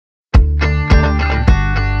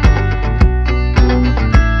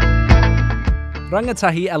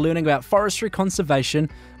Rangatahi are learning about forestry conservation,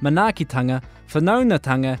 manaakitanga,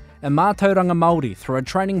 whanaungatanga and mātauranga Māori through a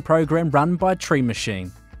training program run by Tree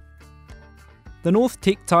Machine. The North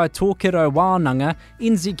Tektai Tōkero Wānanga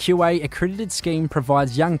NZQA accredited scheme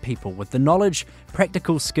provides young people with the knowledge,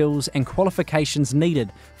 practical skills and qualifications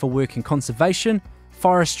needed for work in conservation,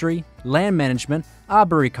 forestry, land management,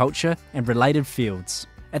 arboriculture and related fields.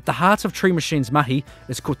 At the heart of Tree Machine's mahi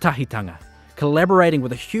is kotahitanga, collaborating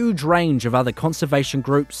with a huge range of other conservation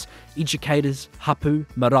groups, educators, hapū,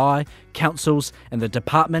 marae, councils and the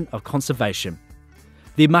Department of Conservation.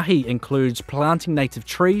 Their mahi includes planting native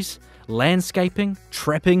trees, landscaping,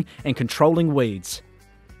 trapping and controlling weeds.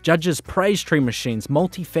 Judges praise Tree Machine's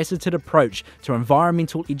multifaceted approach to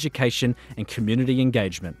environmental education and community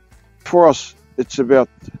engagement. For us, it's about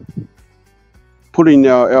putting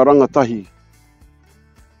our rangatahi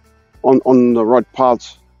on the right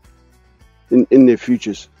paths in their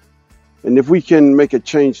futures. And if we can make a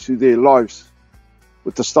change to their lives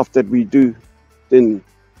with the stuff that we do, then,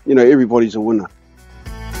 everybody's a winner.